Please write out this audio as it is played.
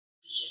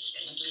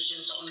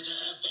ins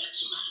untere Bett,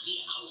 mach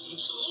die Augen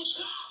zu und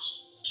schlaf.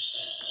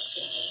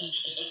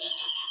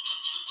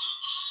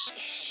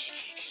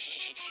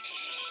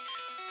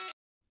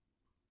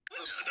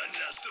 Dann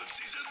lasst uns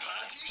diese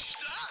Party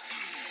starten.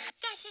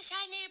 Das ist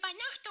eine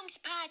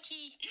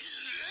Übernachtungsparty.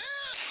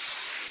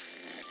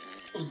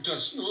 Und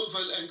das nur,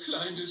 weil ein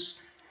kleines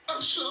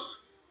Arschloch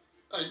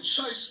ein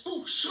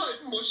Scheißbuch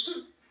schreiben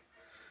musste.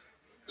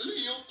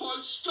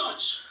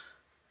 Leopoldstadt.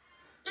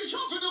 Ich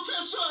hoffe, du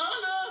fährst zur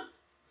Hölle.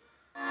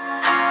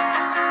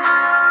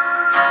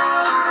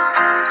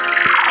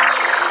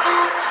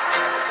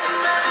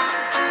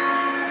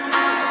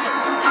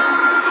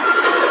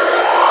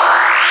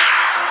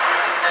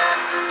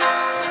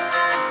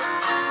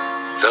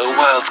 The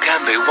world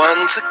can be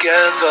one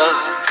together,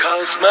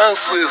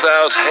 cosmos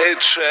without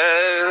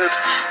hatred,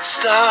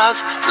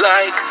 stars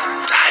like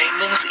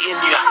diamonds in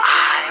your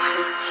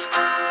eyes.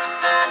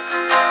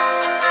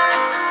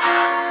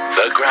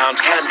 The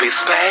ground can be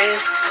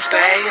space,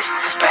 space,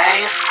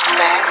 space,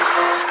 space,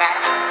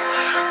 space,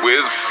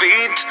 with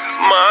feet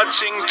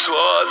marching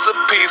towards a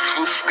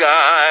peaceful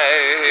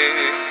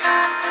sky.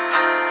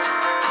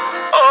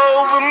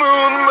 All the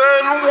moon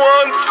men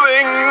want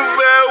things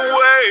their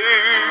way,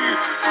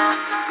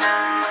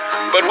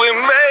 but we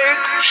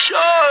make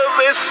sure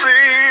they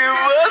see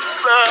the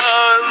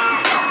sun.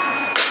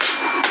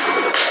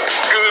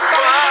 Goodbye,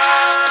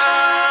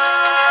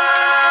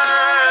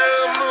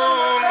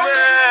 moon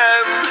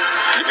man.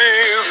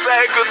 You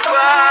say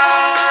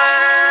goodbye,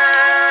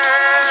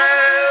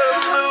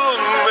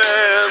 moon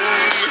man.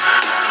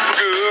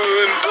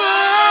 Goodbye,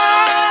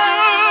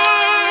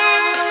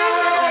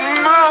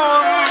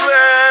 moon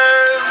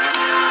man.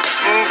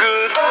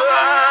 Goodbye,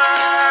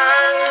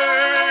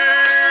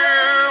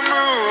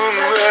 moon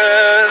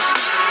man.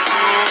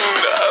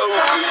 Oh,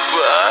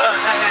 goodbye.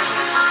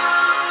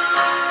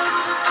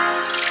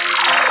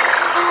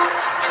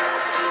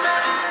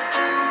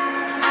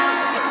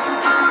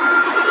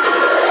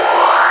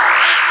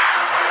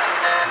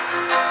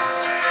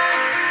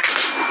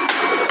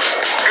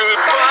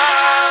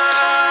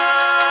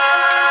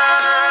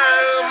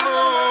 Goodbye,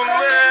 moon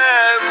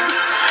man.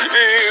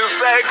 You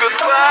say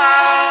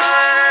goodbye,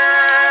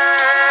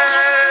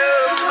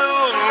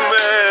 moon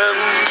man.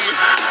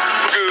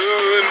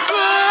 Goodbye,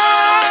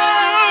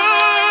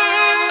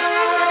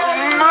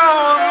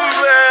 moon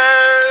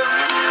man.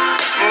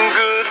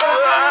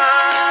 Goodbye,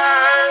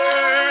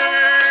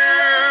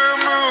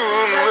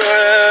 moon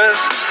man.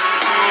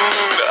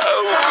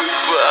 Oh,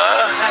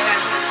 goodbye.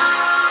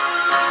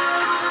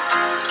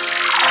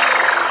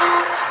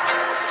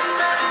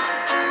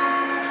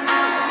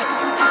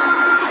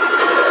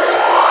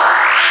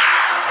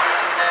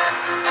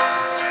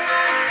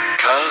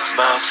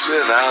 Cosmos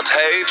without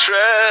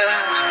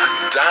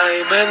hatred,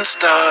 diamond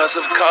stars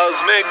of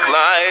cosmic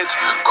light,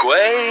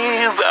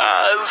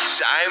 quasars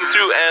shine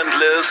through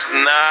endless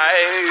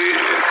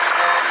night,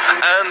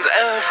 and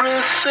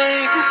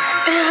everything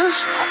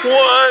is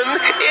one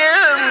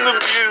in the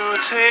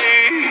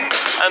beauty.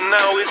 And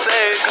now we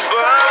say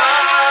goodbye,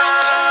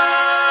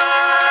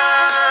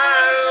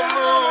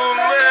 moon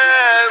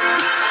man.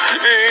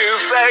 You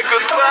say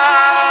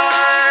goodbye,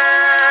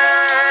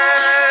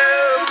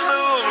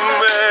 moon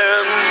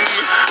man.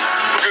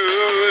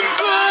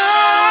 Goodbye,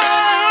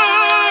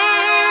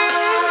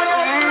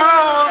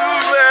 moon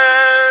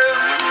man.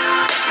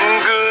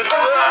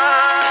 Goodbye,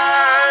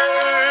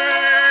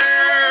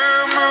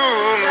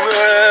 moon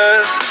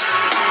man.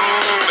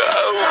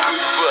 Oh,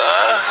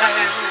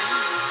 goodbye.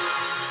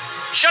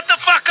 Shut the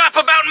fuck up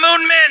about